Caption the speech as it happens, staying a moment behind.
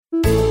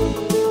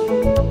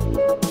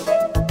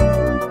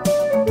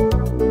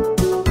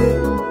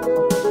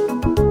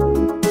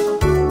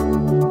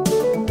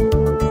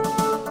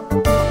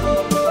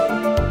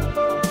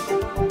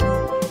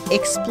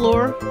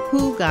explore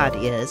who God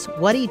is,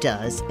 what He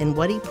does, and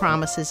what He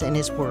promises in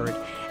His Word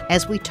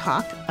as we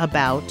talk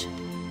about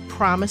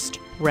promised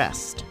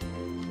rest,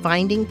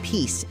 finding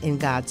peace in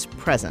God's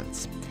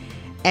presence.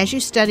 As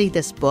you study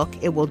this book,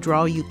 it will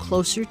draw you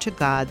closer to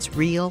God's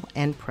real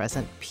and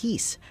present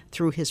peace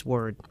through His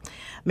Word.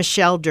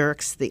 Michelle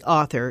Diercks, the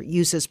author,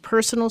 uses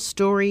personal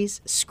stories,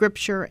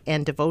 scripture,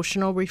 and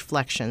devotional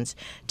reflections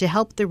to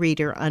help the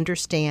reader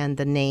understand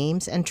the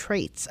names and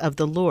traits of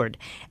the Lord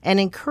and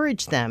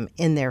encourage them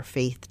in their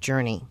faith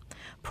journey.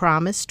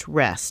 Promised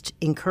Rest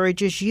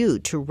encourages you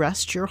to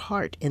rest your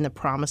heart in the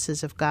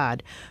promises of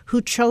God,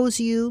 who chose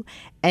you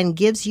and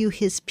gives you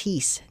His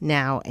peace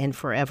now and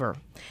forever.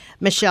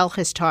 Michelle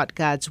has taught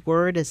God's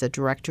Word as a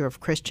director of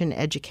Christian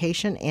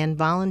education and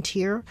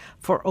volunteer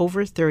for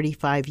over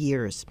 35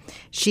 years.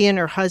 She and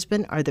her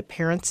husband are the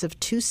parents of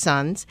 2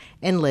 sons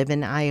and live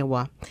in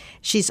Iowa.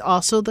 She's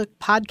also the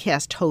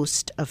podcast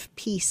host of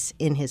Peace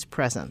in His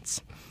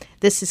Presence.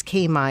 This is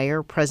Kay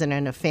Meyer,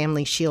 president of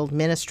Family Shield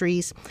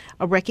Ministries,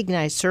 a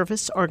recognized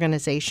service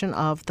organization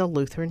of the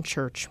Lutheran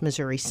Church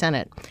Missouri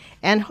Synod,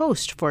 and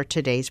host for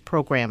today's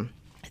program.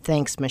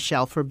 Thanks,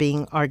 Michelle, for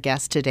being our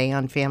guest today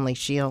on Family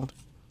Shield.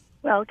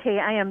 Well, Kay,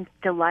 I am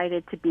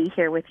delighted to be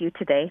here with you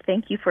today.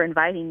 Thank you for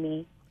inviting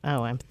me.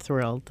 Oh, I'm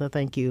thrilled.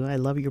 Thank you. I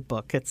love your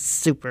book. It's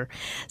super.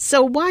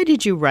 So why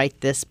did you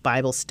write this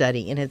Bible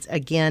study? And it's,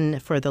 again,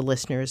 for the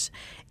listeners,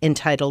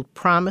 entitled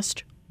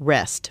Promised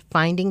Rest,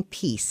 Finding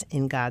Peace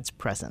in God's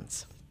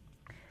Presence.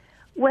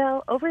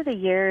 Well, over the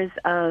years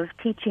of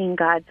teaching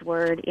God's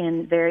Word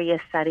in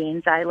various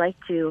settings, I like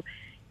to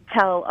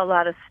tell a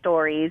lot of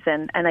stories,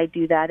 and I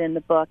do that in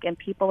the book. And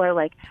people are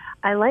like,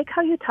 I like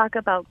how you talk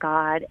about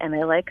God, and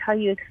I like how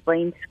you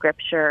explain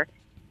Scripture.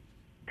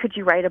 Could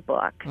you write a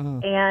book?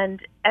 And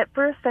at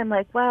first I'm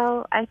like,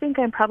 well, I think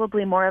I'm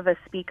probably more of a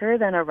speaker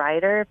than a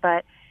writer,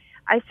 but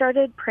I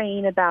started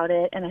praying about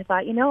it, and I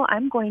thought,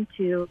 I'm going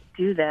to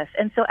do this.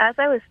 And so as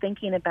I was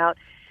thinking about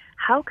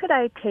how could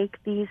I take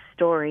these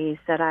stories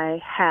that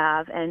I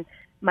have and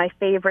my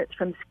favorites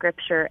from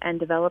Scripture and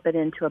develop it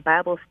into a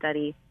Bible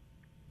study,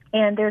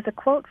 and there's a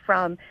quote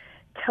from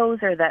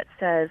Tozer that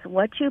says,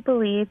 what you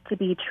believe to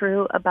be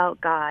true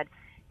about God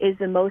is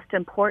the most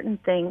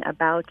important thing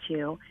about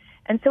you.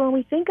 And so when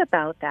we think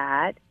about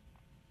that,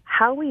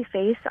 how we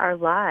face our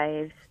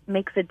lives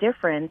makes a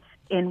difference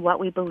in what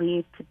we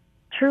believe to be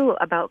true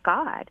about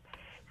God.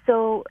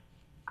 So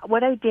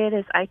what I did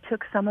is I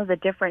took some of the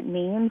different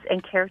names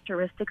and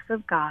characteristics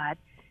of God,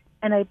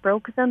 and I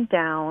broke them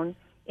down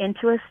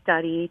into a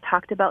study,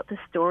 talked about the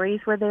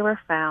stories where they were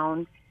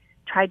found,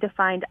 tried to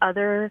find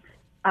other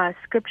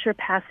scripture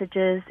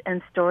passages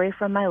and story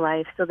from my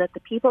life so that the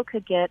people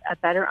could get a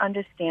better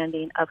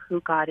understanding of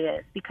who God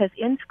is. Because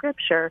in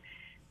Scripture,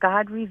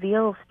 God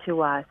reveals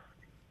to us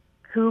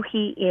who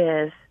He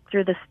is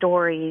through the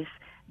stories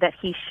that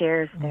He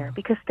shares there.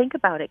 Because think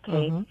about it,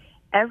 Kate.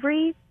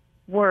 Every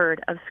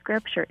word of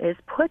Scripture is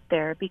put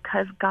there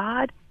because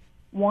God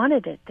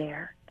wanted it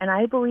there. And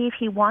I believe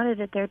He wanted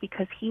it there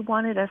because He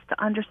wanted us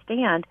to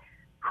understand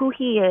who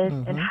He is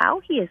and how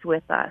He is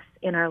with us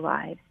in our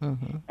lives.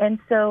 And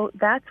so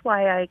that's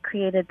why I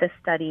created this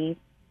study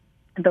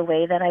the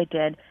way that I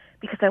did,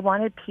 because I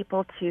wanted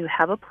people to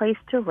have a place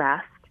to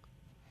rest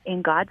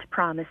in God's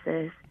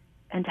promises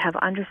and to have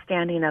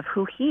understanding of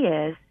who He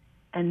is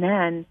and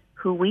then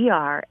who we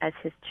are as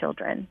His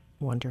children.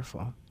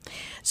 Wonderful.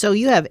 So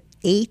you have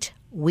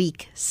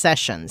 8-week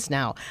sessions.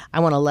 Now, I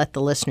want to let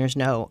the listeners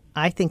know,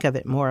 I think of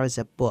it more as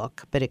a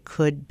book, but it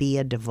could be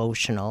a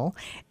devotional.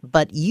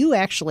 But you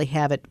actually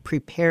have it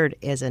prepared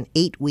as an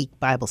 8-week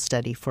Bible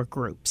study for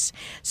groups.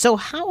 So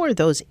how are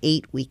those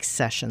 8-week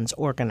sessions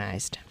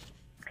organized?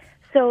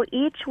 So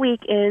each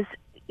week is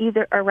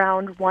either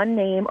around one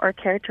name or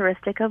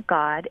characteristic of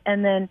God,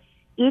 and then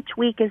each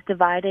week is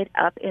divided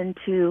up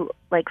into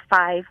like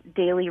 5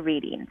 daily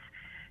readings.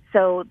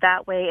 So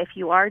that way, if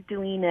you are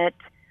doing it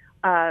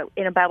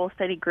in a Bible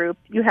study group,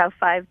 you have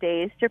 5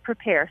 days to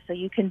prepare. So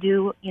you can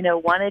do,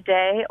 one a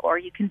day, or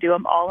you can do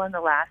them all on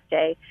the last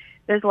day.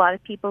 There's a lot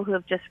of people who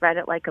have just read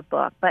it like a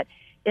book. But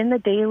in the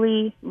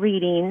daily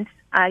readings,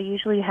 I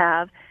usually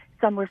have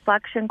some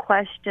reflection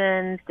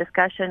questions,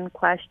 discussion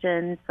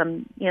questions,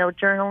 some,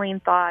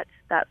 journaling thoughts,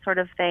 that sort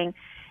of thing.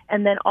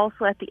 And then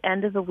also at the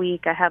end of the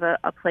week, I have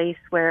a place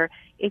where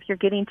if you're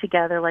getting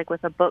together, like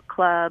with a book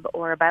club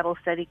or a Bible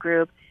study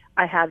group,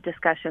 I have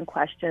discussion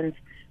questions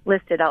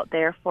listed out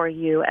there for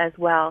you as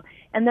well.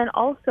 And then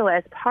also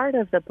as part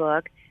of the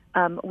book,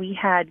 we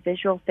had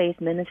Visual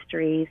Faith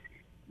Ministries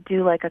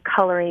do like a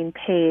coloring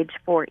page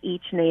for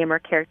each name or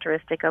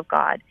characteristic of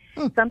God.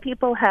 Some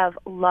people have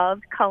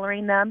loved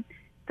coloring them.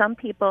 Some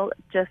people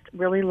just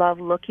really love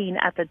looking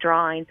at the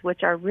drawings,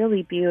 which are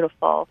really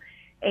beautiful,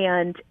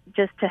 and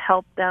just to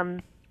help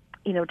them,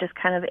 just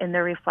kind of in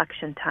their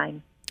reflection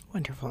time.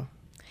 Wonderful.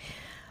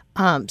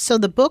 So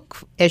the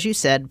book, as you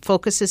said,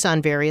 focuses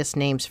on various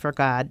names for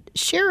God.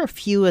 Share a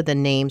few of the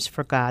names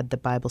for God the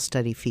Bible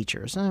study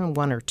features,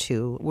 1 or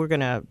 2. We're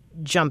going to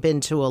jump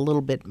into a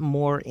little bit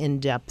more in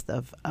depth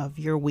of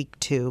your week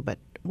 2, but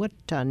what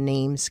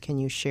names can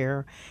you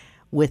share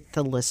with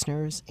the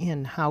listeners,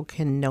 and how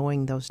can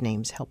knowing those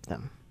names help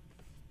them?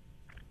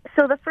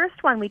 So the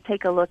first one we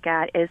take a look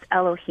at is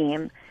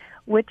Elohim,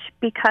 which,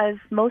 because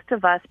most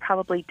of us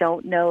probably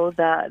don't know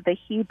the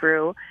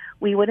Hebrew,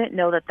 we wouldn't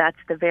know that that's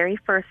the very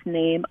first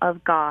name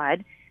of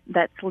God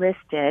that's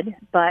listed.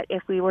 But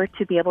if we were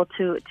to be able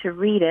to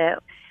read it,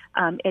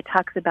 it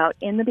talks about,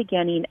 in the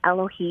beginning,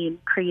 Elohim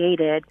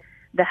created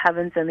the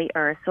heavens and the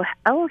earth. So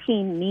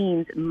Elohim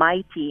means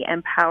mighty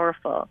and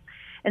powerful.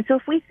 And so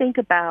if we think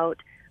about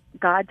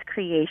God's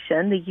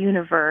creation, the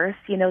universe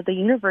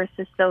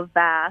is so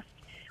vast,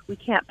 we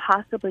can't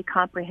possibly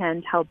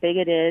comprehend how big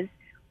it is,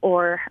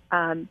 or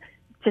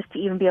just to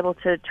even be able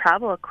to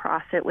travel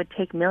across it would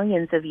take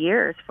millions of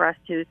years for us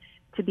to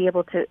be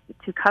able to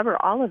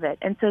cover all of it.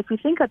 And so if we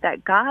think of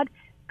that, God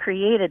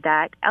created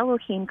that,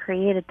 Elohim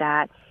created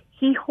that,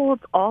 He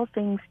holds all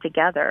things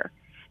together.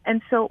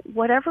 And so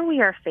whatever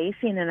we are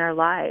facing in our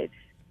lives,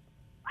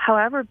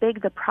 however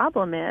big the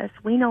problem is,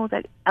 we know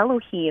that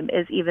Elohim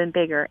is even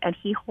bigger, and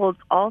He holds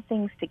all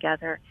things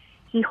together.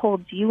 He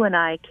holds you and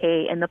I,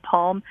 Kay, in the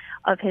palm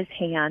of His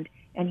hand,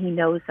 and He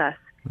knows us,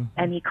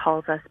 and He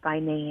calls us by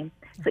name.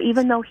 So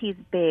even though He's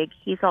big,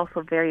 He's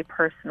also very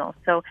personal.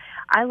 So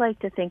I like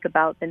to think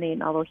about the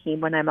name Elohim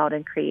when I'm out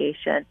in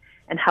creation,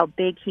 and how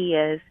big He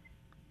is,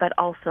 but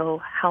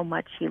also how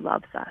much He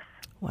loves us.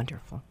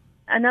 Wonderful.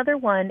 Another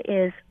one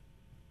is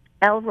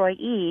El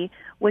Roi,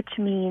 which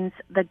means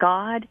the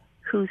God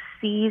who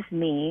sees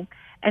me.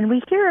 And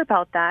we hear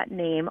about that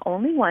name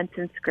only once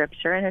in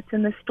Scripture, and it's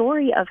in the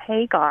story of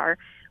Hagar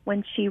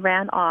when she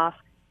ran off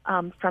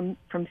from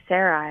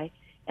Sarai,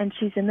 and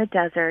she's in the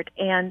desert,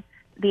 and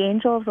the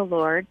angel of the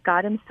Lord,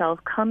 God Himself,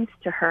 comes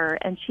to her,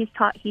 and he's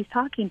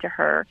talking to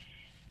her,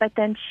 but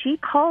then she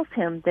calls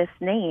Him this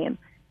name,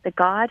 the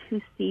God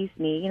who sees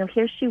me.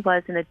 Here she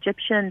was, an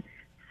Egyptian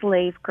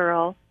slave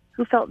girl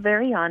who felt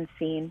very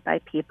unseen by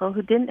people,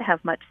 who didn't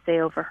have much say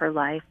over her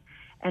life,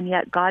 and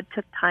yet God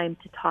took time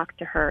to talk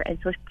to her. And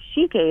so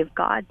she gave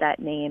God that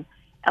name,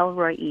 El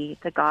Roi,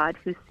 the God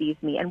who sees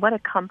me. And what a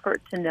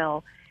comfort to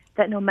know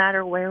that no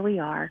matter where we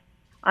are,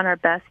 on our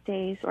best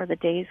days or the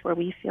days where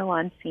we feel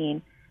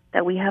unseen,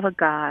 that we have a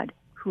God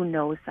who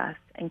knows us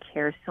and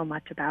cares so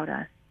much about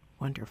us.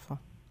 Wonderful.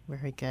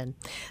 Very good.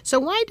 So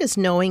why does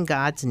knowing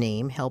God's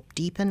name help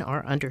deepen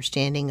our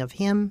understanding of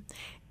Him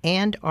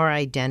and our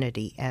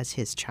identity as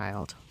His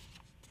child?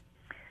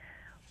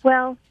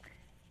 Well,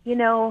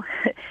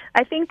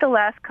 I think the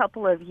last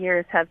couple of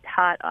years have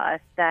taught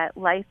us that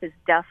life is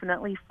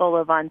definitely full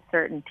of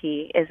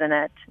uncertainty, isn't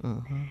it?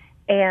 Mm-hmm.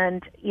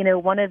 And,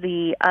 one of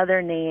the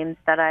other names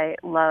that I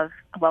love,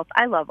 well,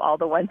 I love all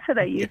the ones that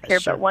I use here,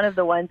 sure. But one of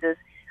the ones is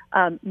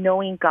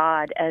knowing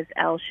God as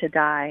El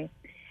Shaddai.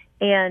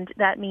 And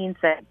that means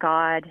that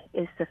God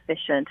is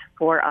sufficient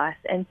for us.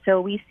 And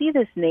so we see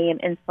this name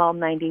in Psalm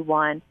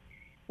 91,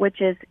 which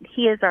is,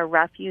 He is our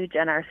refuge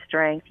and our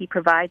strength. He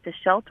provides a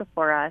shelter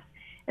for us.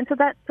 And so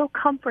that's so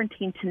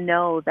comforting to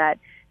know that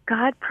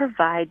God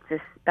provides a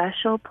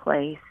special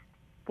place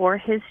for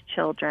His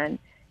children,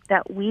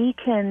 that we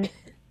can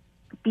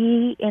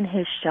be in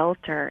His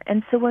shelter.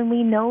 And so when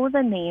we know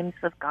the names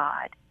of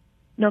God,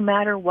 no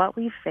matter what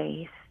we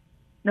face,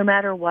 no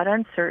matter what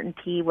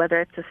uncertainty,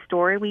 whether it's a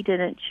story we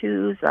didn't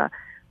choose, a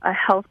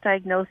health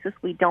diagnosis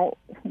we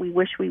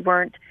wish we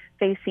weren't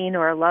facing,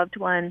 or a loved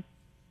one,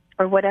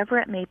 or whatever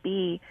it may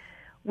be,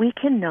 we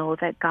can know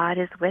that God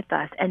is with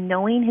us. And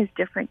knowing His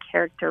different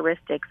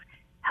characteristics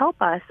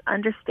help us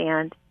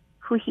understand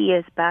who He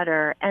is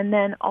better, and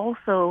then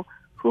also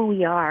who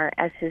we are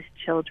as His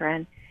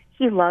children.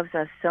 He loves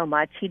us so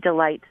much. He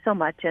delights so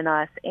much in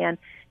us. And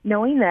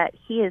knowing that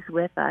He is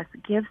with us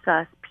gives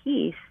us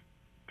peace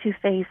to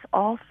face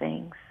all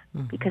things,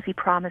 because He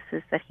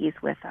promises that He's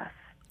with us.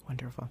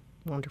 Wonderful,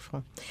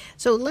 wonderful.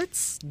 So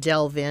let's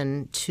delve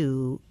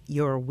into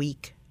your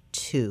week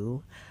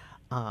 2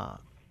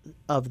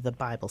 of the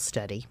Bible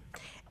study.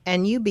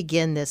 And you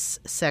begin this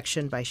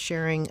section by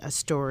sharing a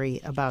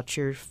story about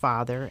your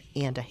father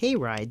and a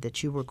hayride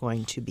that you were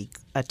going to be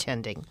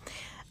attending.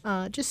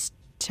 Just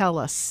tell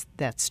us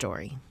that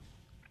story.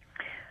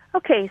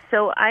 Okay,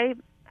 so I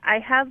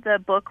have the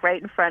book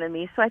right in front of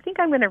me, so I think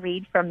I'm going to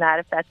read from that,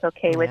 if that's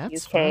okay with you,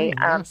 Kay.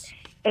 Yes.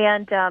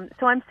 And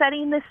so I'm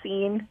setting the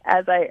scene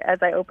as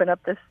I open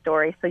up this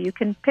story, so you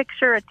can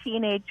picture a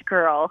teenage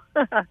girl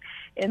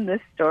in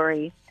this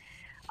story.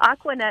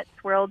 Aquanet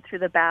swirled through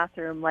the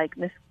bathroom like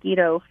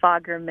mosquito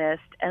fog or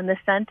mist, and the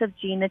scent of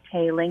Gina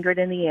Tay lingered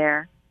in the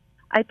air.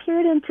 I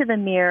peered into the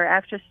mirror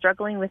after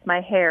struggling with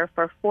my hair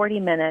for 40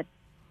 minutes.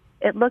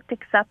 It looked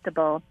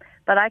acceptable,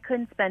 but I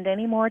couldn't spend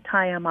any more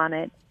time on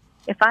it.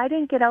 If I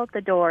didn't get out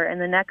the door in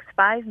the next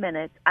 5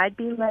 minutes, I'd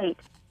be late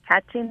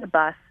catching the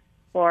bus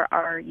for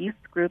our youth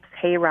group's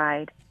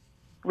hayride.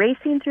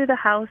 Racing through the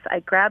house,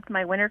 I grabbed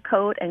my winter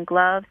coat and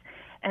gloves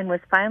and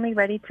was finally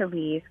ready to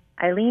leave.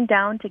 I leaned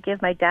down to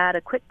give my dad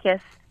a quick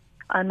kiss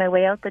on my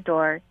way out the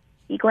door.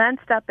 He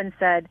glanced up and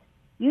said,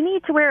 "You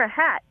need to wear a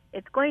hat.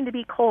 It's going to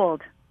be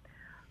cold."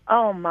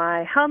 Oh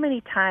my, how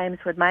many times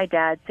would my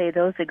dad say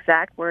those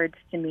exact words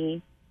to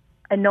me?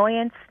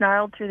 Annoyance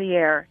snarled through the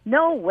air.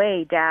 "No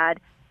way, Dad."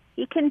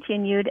 He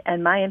continued,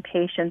 and my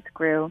impatience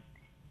grew.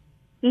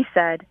 He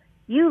said,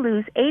 "You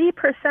lose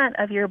 80%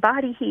 of your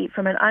body heat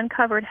from an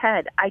uncovered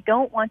head. I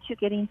don't want you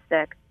getting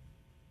sick."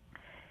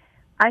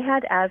 I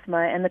had asthma,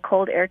 and the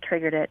cold air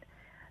triggered it.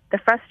 The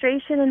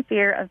frustration and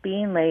fear of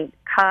being late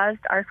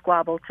caused our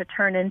squabble to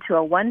turn into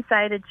a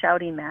one-sided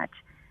shouting match.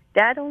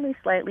 Dad only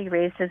slightly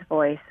raised his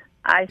voice.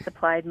 I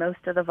supplied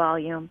most of the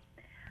volume.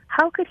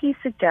 How could he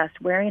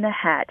suggest wearing a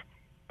hat?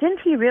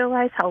 Didn't he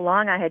realize how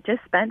long I had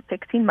just spent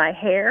fixing my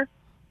hair?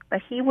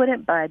 But he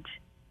wouldn't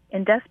budge.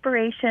 In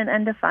desperation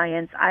and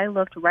defiance, I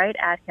looked right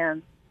at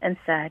him and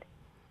said,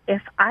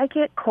 "If I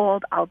get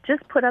cold, I'll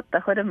just put up the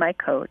hood of my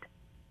coat."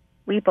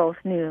 We both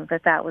knew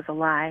that that was a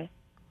lie.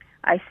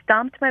 I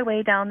stomped my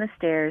way down the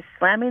stairs,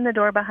 slamming the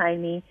door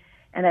behind me,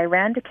 and I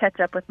ran to catch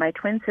up with my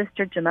twin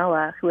sister,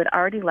 Jamila, who had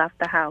already left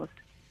the house.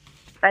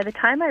 By the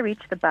time I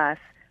reached the bus,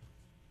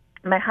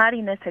 my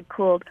haughtiness had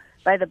cooled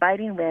by the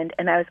biting wind,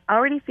 and I was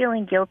already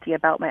feeling guilty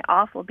about my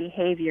awful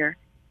behavior.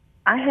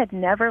 I had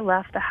never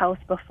left the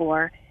house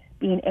before,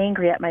 being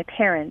angry at my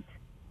parents.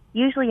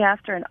 Usually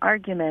after an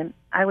argument,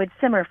 I would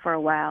simmer for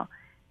a while,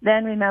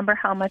 then remember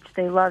how much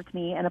they loved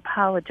me and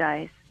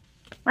apologize.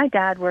 My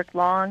dad worked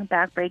long,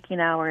 back-breaking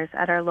hours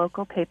at our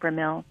local paper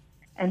mill,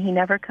 and he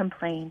never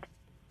complained.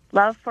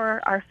 Love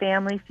for our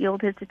family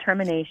fueled his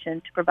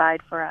determination to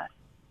provide for us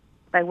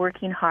by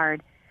working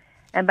hard,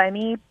 and by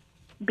me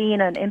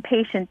being an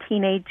impatient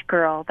teenage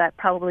girl, that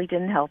probably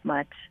didn't help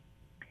much.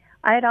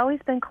 I had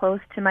always been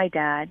close to my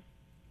dad,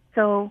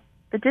 so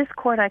the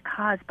discord I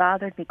caused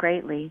bothered me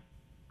greatly.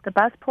 The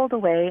bus pulled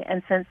away,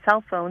 and since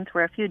cell phones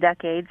were a few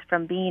decades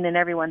from being in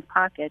everyone's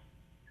pockets,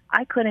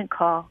 I couldn't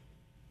call.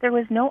 There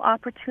was no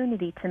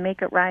opportunity to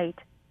make it right.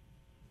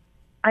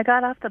 I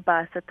got off the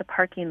bus at the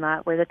parking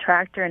lot where the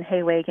tractor and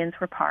hay wagons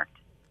were parked.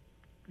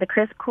 The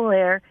crisp, cool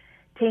air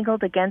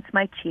tingled against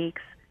my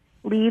cheeks.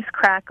 Leaves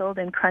crackled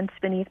and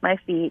crunched beneath my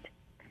feet.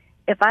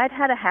 If I'd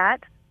had a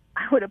hat,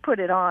 I would have put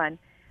it on.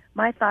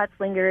 My thoughts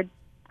lingered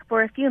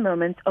for a few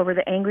moments over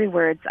the angry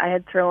words I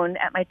had thrown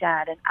at my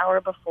dad an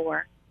hour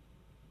before.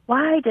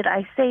 Why did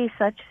I say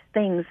such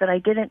things that I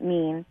didn't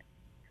mean?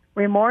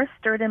 Remorse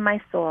stirred in my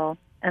soul,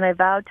 and I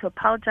vowed to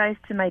apologize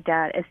to my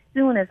dad as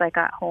soon as I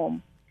got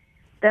home.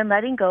 Then,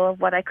 letting go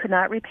of what I could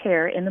not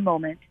repair in the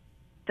moment,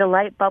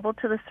 delight bubbled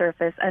to the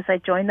surface as I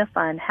joined the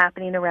fun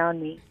happening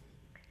around me.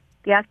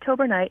 The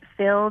October night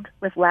filled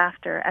with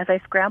laughter as I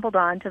scrambled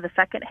on to the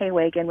second hay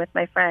wagon with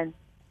my friends.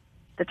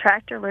 The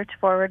tractor lurched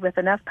forward with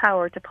enough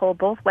power to pull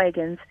both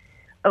wagons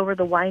over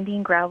the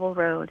winding gravel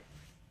road.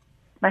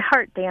 My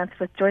heart danced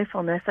with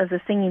joyfulness as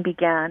the singing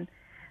began.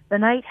 The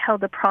night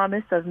held the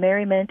promise of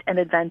merriment and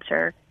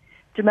adventure.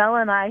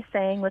 Jamila and I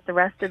sang with the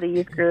rest of the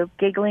youth group,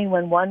 giggling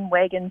when one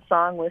wagon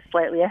song was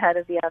slightly ahead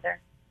of the other.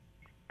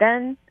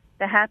 Then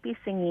the happy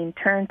singing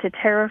turned to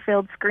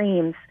terror-filled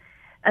screams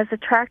as the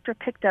tractor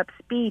picked up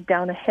speed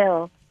down a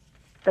hill.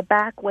 The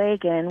back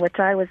wagon, which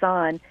I was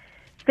on,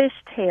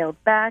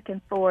 fish-tailed back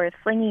and forth,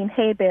 flinging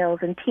hay bales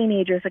and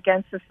teenagers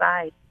against the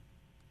side.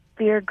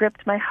 Fear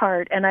gripped my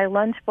heart, and I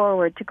lunged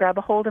forward to grab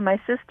a hold of my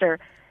sister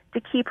to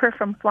keep her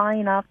from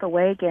flying off the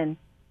wagon.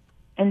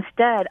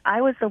 Instead,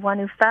 I was the one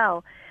who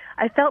fell.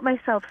 I felt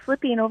myself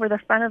slipping over the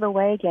front of the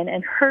wagon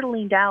and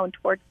hurtling down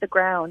towards the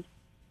ground.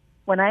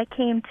 When I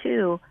came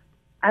to,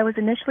 I was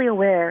initially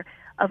aware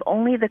of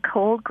only the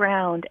cold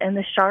ground and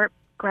the sharp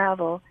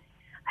gravel.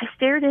 I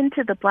stared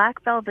into the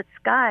black velvet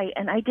sky,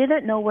 and I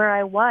didn't know where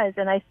I was,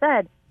 and I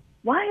said,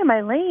 "Why am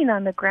I laying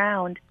on the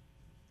ground?"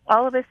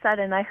 All of a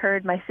sudden, I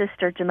heard my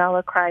sister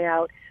Jamila cry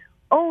out,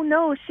 "Oh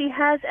no, she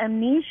has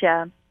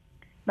amnesia."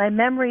 My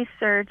memory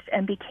surged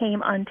and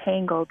became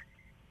untangled.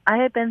 I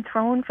had been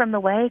thrown from the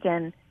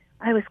wagon.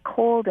 I was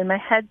cold and my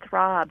head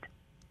throbbed.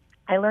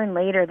 I learned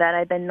later that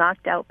I'd been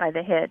knocked out by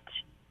the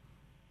hitch.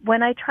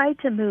 When I tried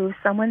to move,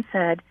 someone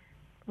said,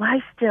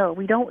 "Lie still.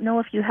 We don't know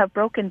if you have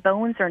broken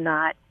bones or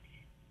not.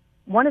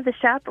 One of the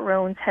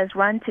chaperones has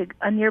run to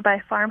a nearby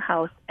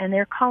farmhouse, and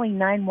they're calling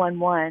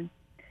 911.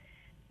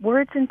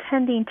 Words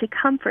intending to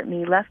comfort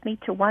me left me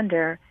to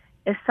wonder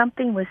if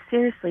something was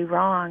seriously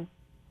wrong.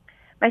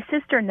 My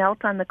sister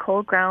knelt on the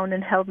cold ground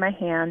and held my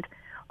hand.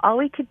 All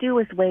we could do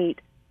was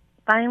wait.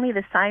 Finally,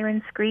 the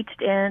siren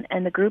screeched in,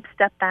 and the group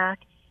stepped back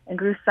and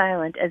grew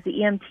silent as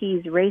the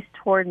EMTs raced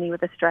toward me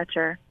with a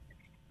stretcher.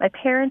 My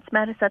parents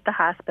met us at the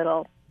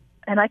hospital,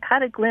 and I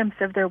caught a glimpse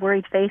of their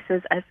worried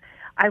faces as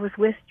I was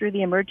whisked through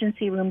the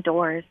emergency room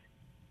doors.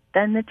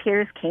 Then the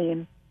tears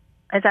came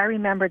as I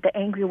remembered the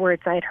angry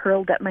words I had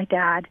hurled at my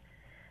dad.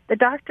 The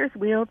doctors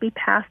wheeled me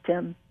past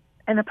him.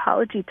 An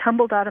apology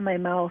tumbled out of my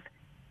mouth.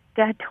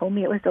 Dad told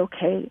me it was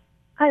okay.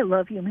 I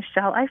love you,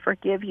 Michelle. I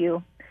forgive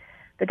you.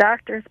 The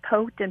doctors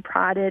poked and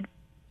prodded,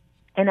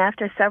 and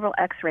after several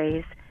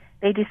x-rays,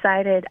 they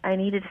decided I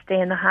needed to stay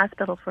in the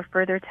hospital for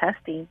further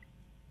testing.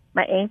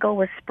 My ankle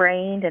was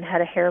sprained and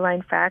had a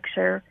hairline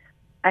fracture.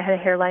 I had a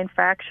hairline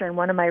fracture in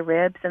one of my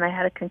ribs, and I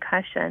had a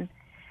concussion.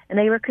 And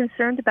they were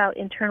concerned about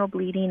internal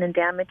bleeding and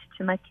damage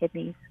to my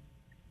kidneys.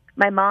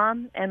 My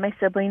mom and my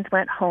siblings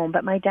went home,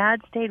 but my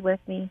dad stayed with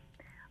me.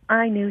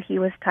 I knew he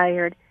was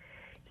tired.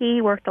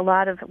 He worked a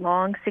lot of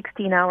long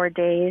 16-hour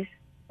days,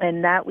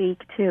 and that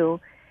week too,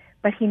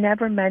 but he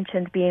never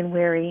mentioned being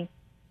weary.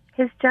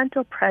 His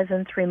gentle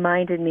presence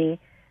reminded me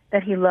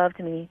that he loved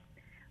me.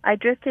 I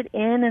drifted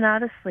in and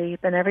out of sleep,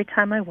 and every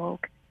time I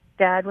woke,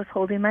 Dad was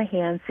holding my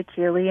hand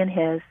securely in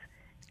his,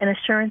 an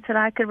assurance that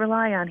I could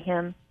rely on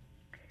him.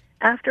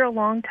 After a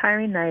long,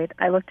 tiring night,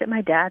 I looked at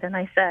my dad and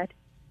I said,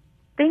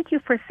 "Thank you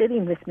for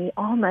sitting with me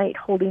all night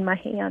holding my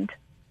hand."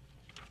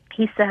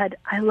 He said,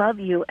 "I love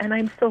you, and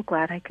I'm so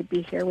glad I could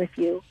be here with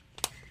you."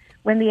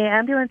 When the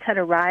ambulance had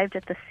arrived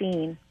at the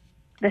scene,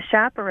 the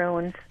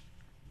chaperones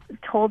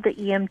told the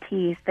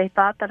EMTs they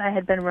thought that I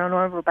had been run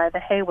over by the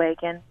hay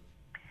wagon.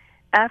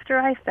 After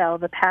I fell,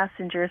 the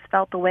passengers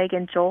felt the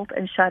wagon jolt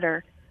and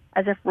shudder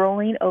as if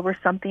rolling over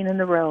something in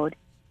the road.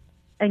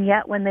 And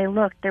yet when they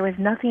looked, there was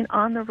nothing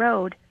on the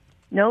road,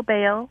 no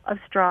bale of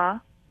straw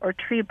or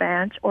tree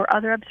branch or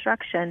other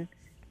obstruction.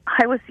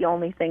 I was the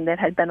only thing that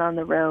had been on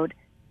the road.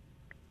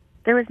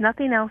 There was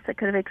nothing else that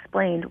could have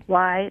explained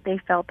why they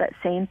felt that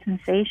same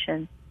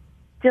sensation.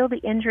 Still, the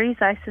injuries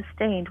I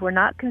sustained were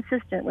not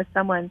consistent with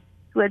someone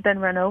who had been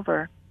run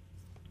over.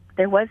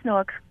 There was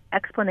no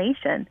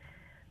explanation,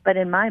 but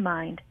in my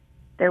mind,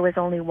 there was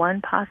only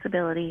one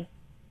possibility.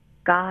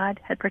 God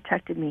had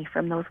protected me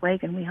from those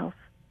wagon wheels.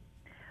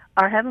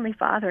 Our Heavenly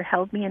Father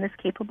held me in His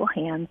capable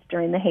hands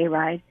during the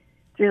hayride,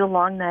 through the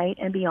long night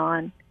and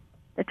beyond.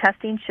 The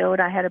testing showed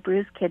I had a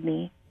bruised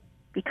kidney.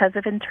 Because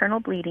of internal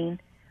bleeding,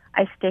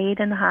 I stayed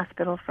in the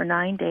hospital for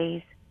 9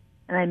 days,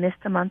 and I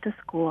missed a month of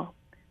school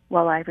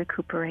while I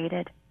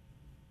recuperated.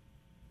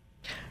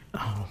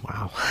 Oh,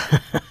 wow.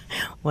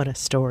 What a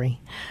story.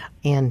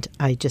 And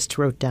I just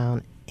wrote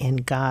down,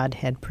 and God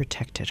had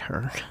protected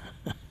her.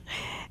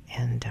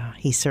 And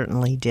He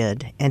certainly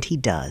did, and He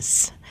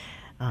does.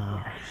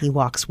 He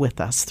walks with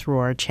us through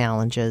our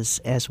challenges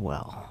as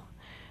well.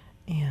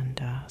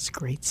 And it's a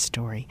great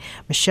story.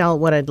 Michelle,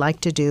 what I'd like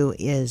to do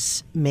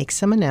is make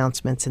some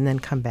announcements and then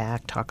come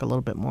back, talk a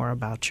little bit more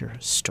about your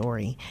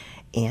story,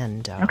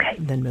 and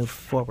then move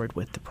forward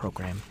with the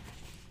program.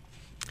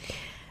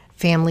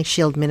 Family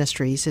Shield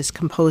Ministries is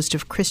composed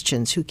of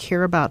Christians who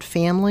care about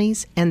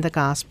families and the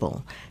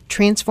gospel,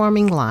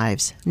 transforming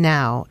lives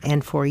now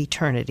and for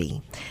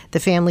eternity. The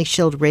Family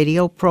Shield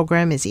radio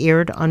program is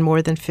aired on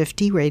more than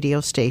 50 radio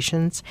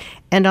stations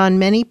and on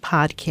many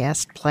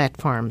podcast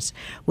platforms.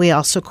 We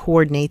also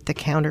coordinate the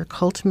Counter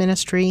Cult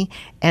Ministry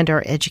and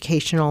our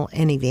educational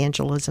and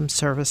evangelism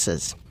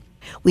services.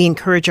 We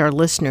encourage our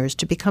listeners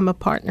to become a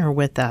partner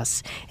with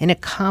us in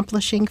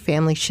accomplishing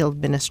Family Shield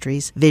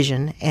Ministries'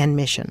 vision and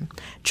mission.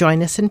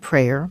 Join us in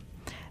prayer,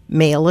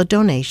 mail a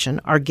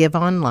donation, or give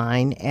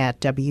online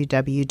at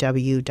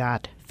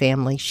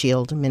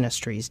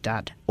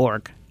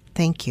www.familyshieldministries.org.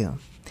 Thank you.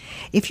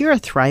 If you're a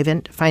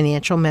Thrivent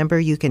financial member,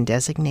 you can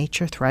designate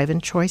your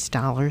Thrivent Choice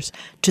dollars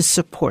to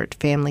support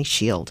Family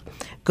Shield.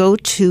 Go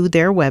to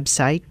their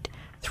website,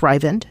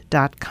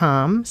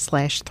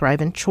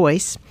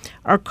 thrivent.com/ThriventChoice,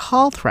 or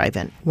call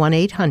Thrivent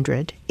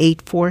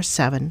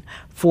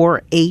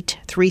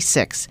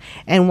 1-800-847-4836,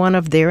 and one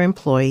of their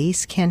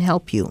employees can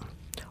help you.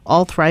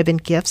 All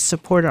Thrivent gifts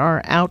support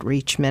our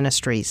outreach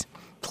ministries.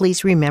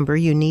 Please remember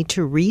you need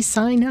to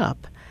re-sign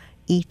up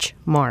each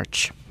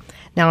March.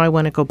 Now I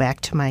want to go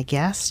back to my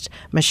guest,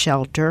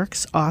 Michelle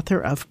Diercks, author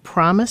of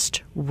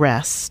Promised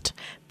Rest,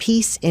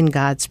 Peace in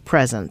God's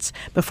Presence.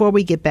 Before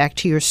we get back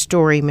to your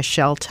story,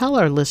 Michelle, tell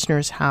our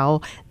listeners how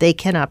they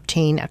can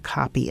obtain a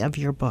copy of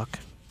your book.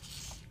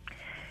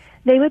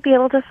 They would be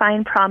able to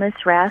find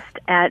Promised Rest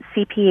at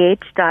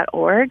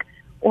cph.org,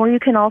 or you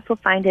can also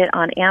find it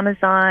on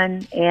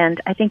Amazon,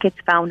 and I think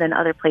it's found in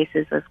other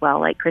places as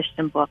well, like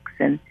Christian books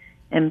and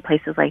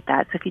places like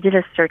that. So if you did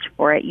a search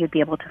for it, you'd be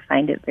able to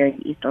find it very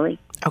easily.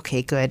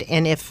 Okay, good.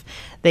 And if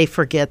they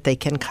forget, they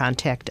can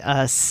contact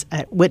us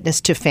at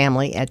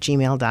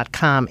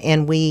witnesstofamily@gmail.com.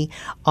 And we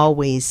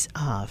always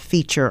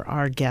feature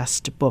our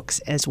guest books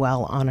as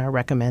well on our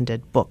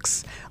recommended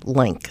books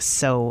link.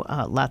 So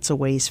lots of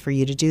ways for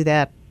you to do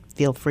that.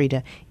 Feel free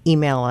to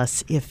email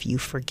us if you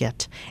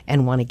forget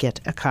and want to get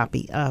a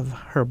copy of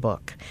her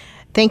book.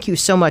 Thank you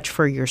so much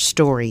for your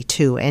story,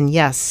 too. And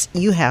yes,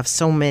 you have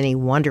so many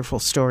wonderful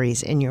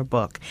stories in your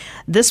book.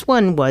 This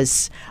one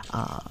was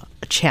a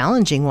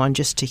challenging one,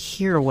 just to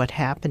hear what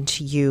happened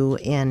to you.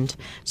 And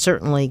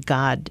certainly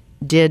God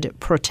did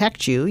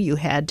protect you. You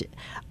had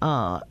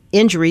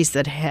injuries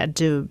that had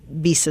to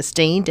be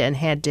sustained and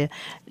had to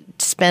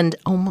spend,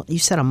 you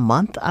said, a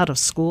month out of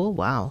school?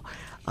 Wow.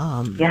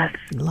 Yes.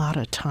 A lot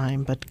of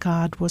time, but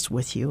God was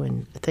with you,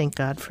 and thank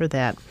God for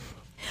that.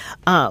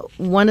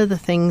 One of the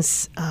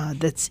things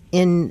that's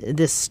in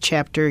this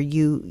chapter,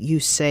 you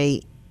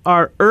say,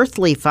 our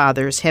earthly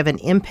fathers have an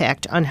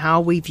impact on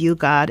how we view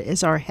God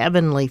as our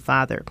heavenly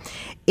Father.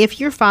 If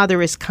your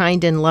Father is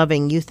kind and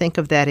loving, you think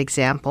of that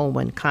example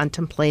when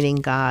contemplating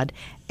God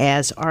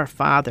as our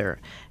Father.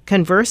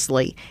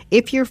 Conversely,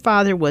 if your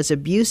father was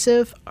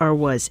abusive or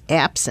was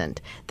absent,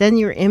 then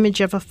your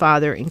image of a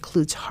father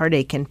includes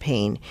heartache and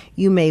pain.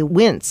 You may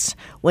wince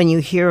when you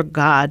hear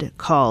God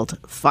called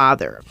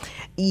Father.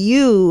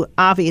 You,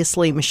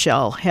 obviously,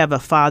 Michelle, have a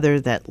father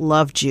that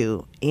loved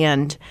you,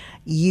 and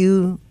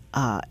you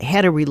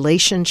had a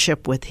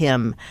relationship with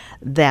him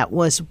that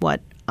was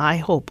what I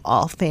hope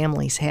all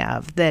families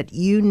have, that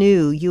you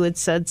knew you had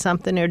said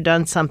something or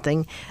done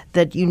something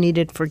that you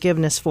needed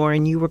forgiveness for,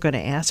 and you were going to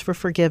ask for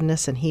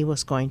forgiveness, and he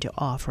was going to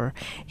offer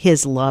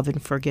his love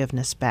and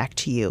forgiveness back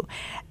to you.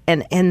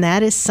 And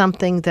that is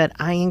something that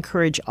I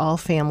encourage all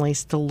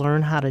families to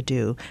learn how to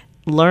do.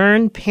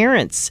 Learn,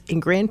 parents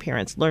and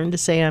grandparents, learn to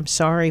say, I'm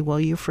sorry,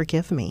 will you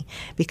forgive me?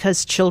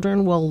 Because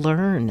children will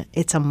learn.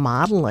 It's a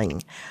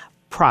modeling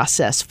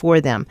process for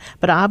them.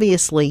 But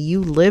obviously,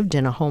 you lived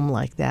in a home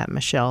like that,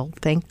 Michelle.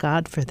 Thank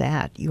God for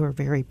that. You are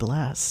very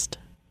blessed.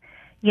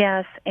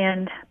 Yes,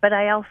 but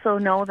I also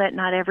know that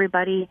not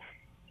everybody,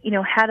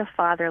 had a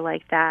father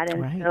like that,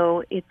 and Right.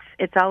 so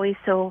it's always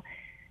so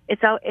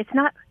it's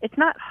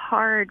not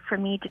hard for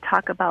me to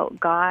talk about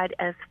God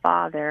as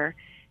Father,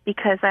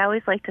 because I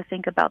always like to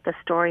think about the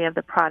story of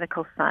the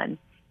prodigal son,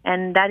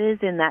 and that is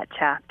in that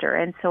chapter,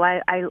 and so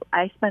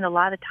I spend a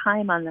lot of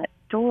time on that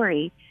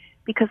story,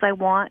 because I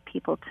want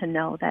people to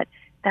know that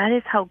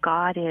is how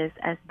God is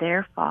as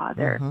their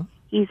Father. Mm-hmm.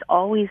 He's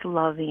always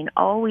loving,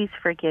 always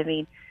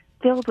forgiving,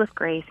 filled with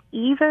grace,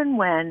 even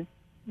when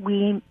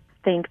we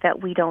think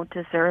that we don't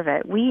deserve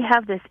it. We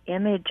have this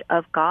image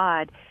of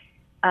God.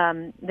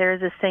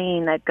 There's a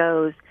saying that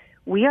goes,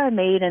 we are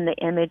made in the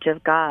image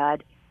of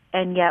God,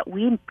 and yet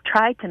we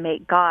try to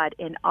make God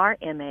in our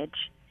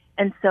image.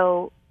 And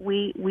so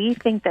we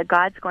think that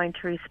God's going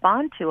to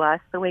respond to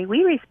us the way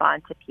we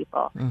respond to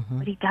people, Mm-hmm.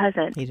 but he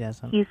doesn't. He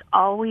doesn't. He's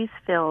always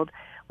filled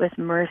with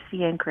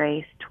mercy and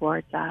grace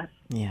towards us.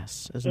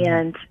 Yes.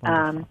 Isn't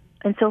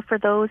And so for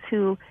those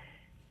who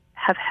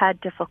have had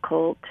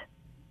difficult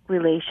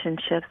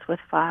relationships with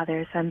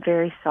fathers, I'm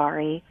very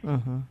sorry.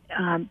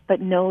 Mm-hmm. But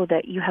know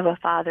that you have a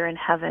Father in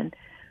heaven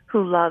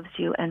who loves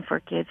you and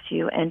forgives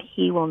you, and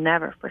he will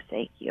never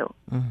forsake you.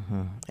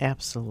 Mm-hmm.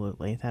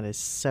 Absolutely. That is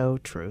so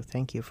true.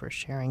 Thank you for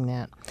sharing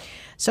that.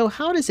 So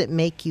how does it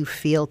make you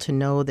feel to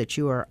know that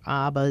you are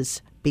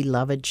Abba's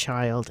beloved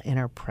child and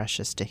are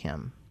precious to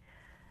him?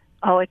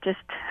 Oh, it just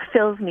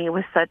fills me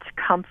with such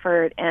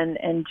comfort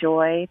and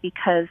joy,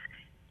 because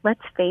let's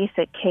face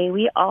it, Kay,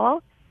 we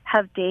all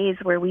have days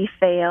where we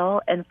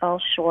fail and fall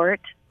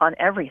short on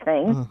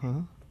everything. Mm-hmm.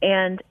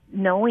 And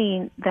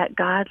knowing that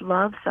God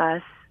loves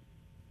us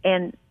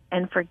and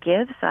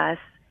forgives us,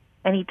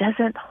 and he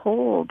doesn't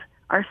hold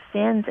our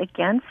sins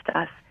against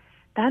us,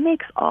 that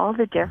makes all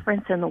the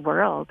difference in the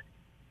world.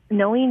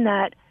 Knowing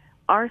that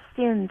our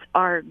sins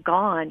are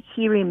gone,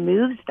 he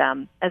removes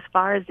them as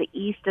far as the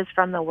east is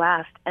from the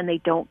west, and they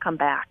don't come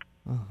back.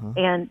 Mm-hmm.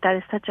 And that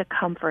is such a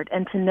comfort.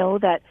 And to know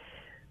that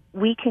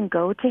we can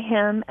go to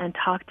him and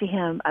talk to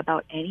him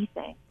about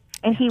anything.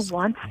 And Absolutely. he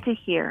wants to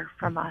hear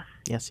from us.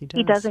 Yes, he does.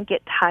 He doesn't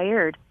get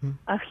tired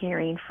of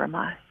hearing from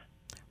us.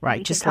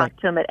 Right, We just can like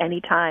talk to him at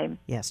any time.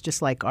 Yes,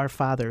 just like our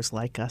fathers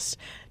like us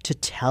to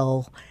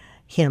tell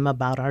him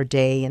about our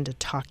day and to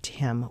talk to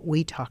him.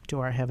 We talk to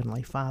our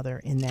Heavenly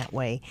Father in that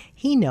way.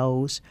 He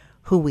knows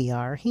who we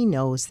are. He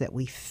knows that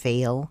we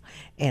fail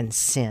and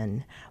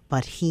sin,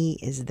 but he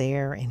is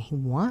there and he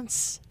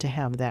wants to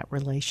have that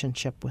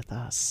relationship with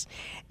us.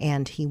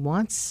 And he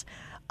wants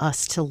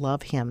us to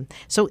love him.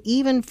 So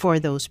even for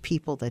those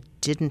people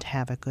that didn't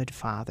have a good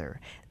father,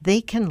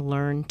 they can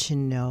learn to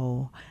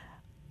know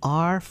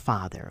our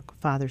Father,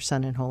 Father,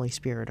 Son, and Holy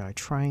Spirit, our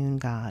triune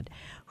God,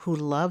 who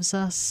loves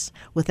us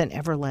with an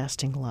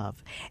everlasting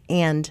love.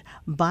 And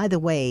by the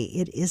way,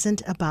 it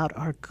isn't about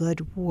our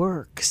good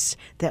works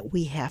that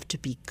we have to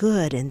be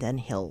good and then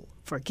he'll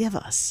forgive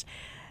us.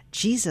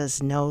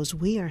 Jesus knows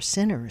we are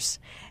sinners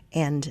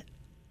and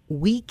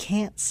we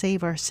can't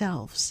save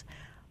ourselves.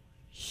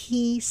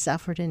 He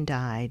suffered and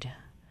died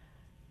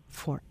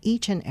for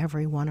each and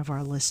every one of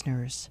our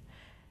listeners,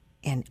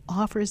 and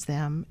offers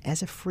them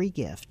as a free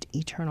gift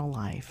eternal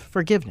life,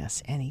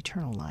 forgiveness and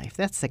eternal life.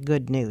 That's the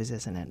good news,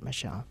 isn't it,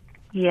 Michelle?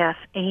 Yes,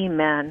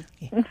 amen.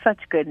 Yeah. Such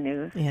good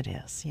news. It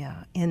is,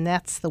 yeah. And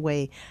that's the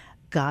way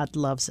God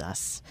loves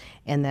us,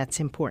 and that's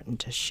important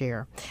to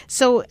share.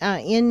 So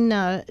in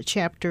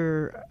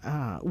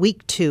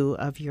week 2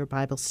 of your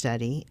Bible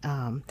study,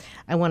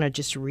 I want to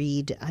just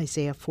read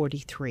Isaiah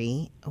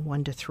 43,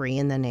 1-3,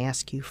 and then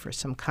ask you for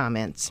some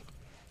comments.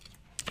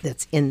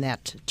 That's in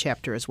that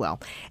chapter as well.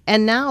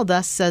 And now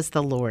thus says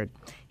the Lord,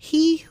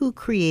 he who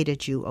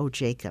created you, O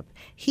Jacob,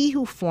 he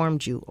who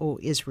formed you, O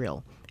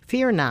Israel,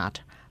 fear not,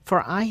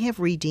 for I have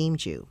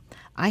redeemed you.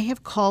 I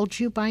have called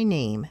you by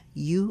name,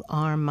 you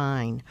are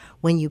mine.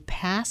 When you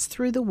pass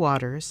through the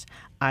waters,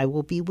 I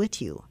will be with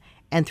you.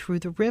 And through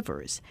the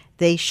rivers,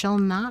 they shall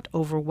not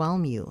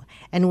overwhelm you.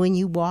 And when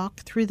you walk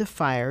through the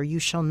fire, you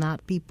shall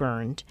not be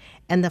burned,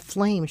 and the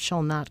flame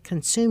shall not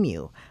consume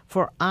you.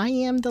 For I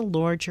am the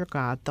Lord your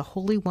God, the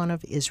Holy One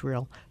of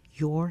Israel,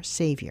 your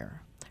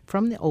Savior.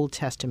 from the Old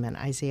Testament,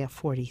 Isaiah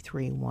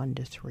 43,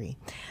 1-3.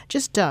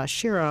 Just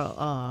share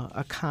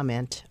a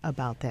comment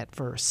about that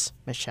verse,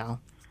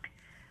 Michelle.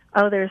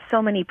 Oh, there's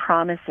so many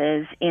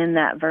promises in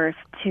that verse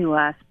to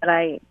us, but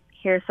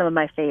here's some of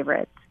my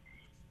favorites.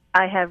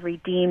 I have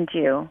redeemed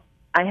you.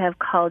 I have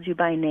called you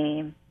by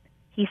name.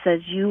 He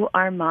says, you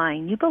are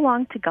mine. You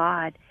belong to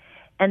God,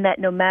 and that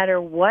no matter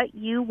what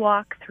you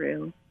walk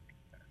through,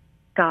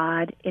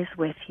 God is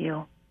with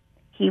you.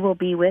 He will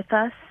be with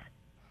us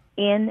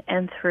in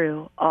and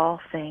through all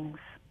things.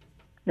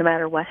 No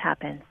matter what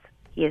happens,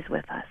 He is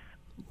with us.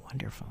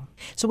 Wonderful.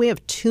 So we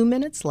have 2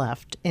 minutes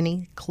left.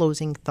 Any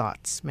closing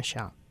thoughts,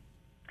 Michelle?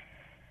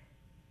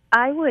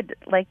 I would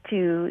like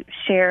to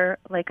share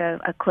like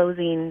a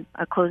closing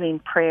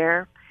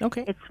prayer.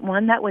 Okay. It's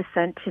one that was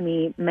sent to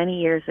me many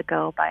years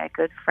ago by a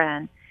good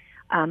friend.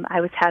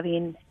 I was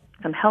having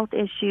some health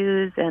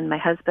issues, and my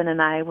husband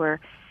and I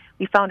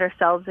we found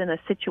ourselves in a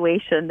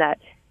situation that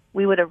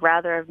we would have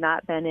rather have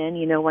not been in,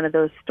 one of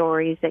those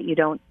stories that you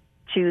don't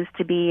choose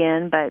to be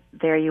in, but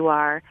there you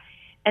are.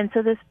 And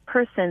so this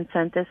person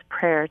sent this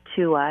prayer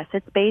to us.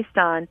 It's based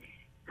on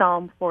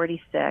Psalm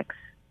 46,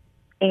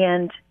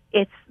 and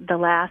it's the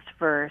last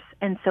verse.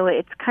 And so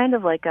it's kind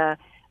of like a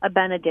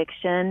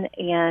benediction,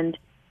 and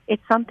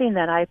it's something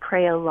that I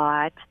pray a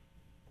lot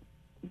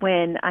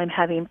when I'm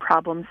having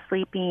problems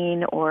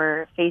sleeping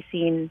or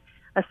facing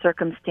a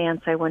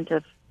circumstance I wouldn't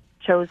have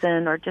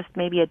chosen, or just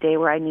maybe a day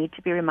where I need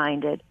to be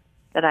reminded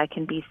that I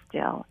can be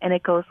still. And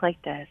it goes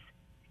like this: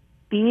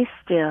 be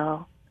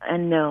still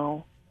and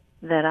know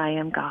that I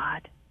am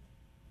God.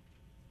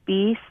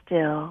 Be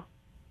still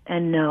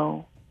and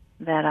know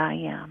that I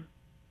am.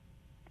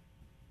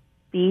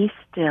 Be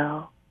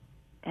still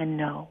and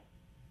know.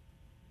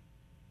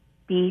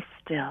 Be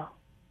still.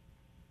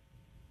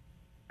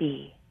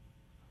 Be.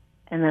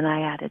 And then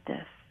I added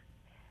this: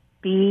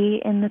 be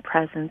in the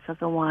presence of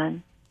the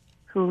one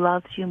who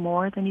loves you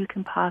more than you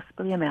can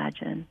possibly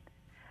imagine.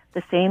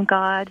 The same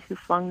God who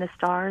flung the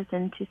stars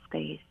into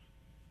space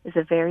is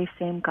the very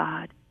same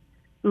God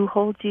who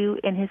holds you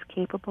in His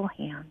capable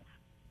hands,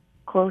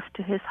 close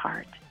to His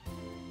heart.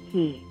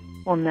 He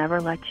will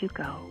never let you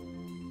go.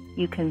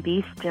 You can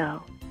be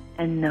still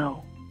and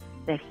know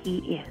that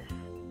He is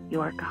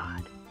your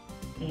God.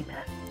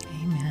 Amen.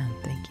 Amen.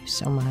 Thank you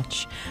so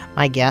much.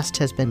 My guest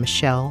has been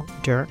Michelle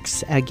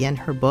Diercks. Again,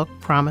 her book,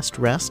 Promised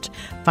Rest,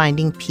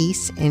 Finding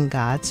Peace in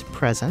God's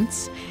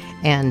Presence.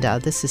 And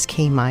this is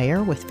Kay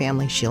Meyer with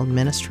Family Shield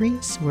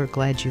Ministries. We're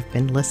glad you've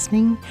been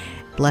listening.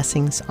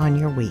 Blessings on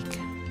your week.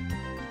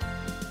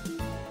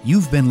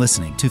 You've been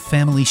listening to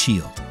Family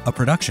Shield, a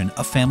production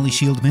of Family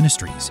Shield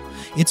Ministries.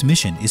 Its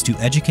mission is to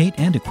educate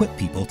and equip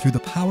people through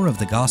the power of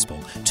the gospel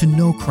to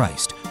know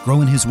Christ,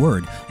 grow in His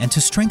Word, and to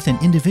strengthen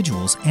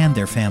individuals and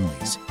their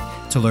families.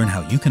 To learn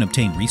how you can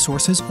obtain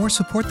resources or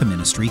support the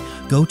ministry,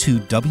 go to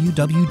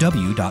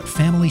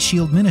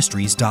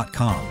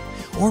www.familyshieldministries.com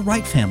or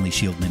write Family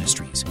Shield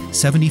Ministries,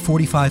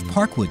 7045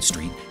 Parkwood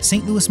Street,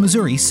 St. Louis,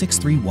 Missouri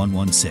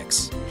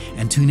 63116.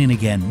 And tune in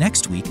again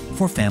next week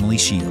for Family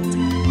Shield.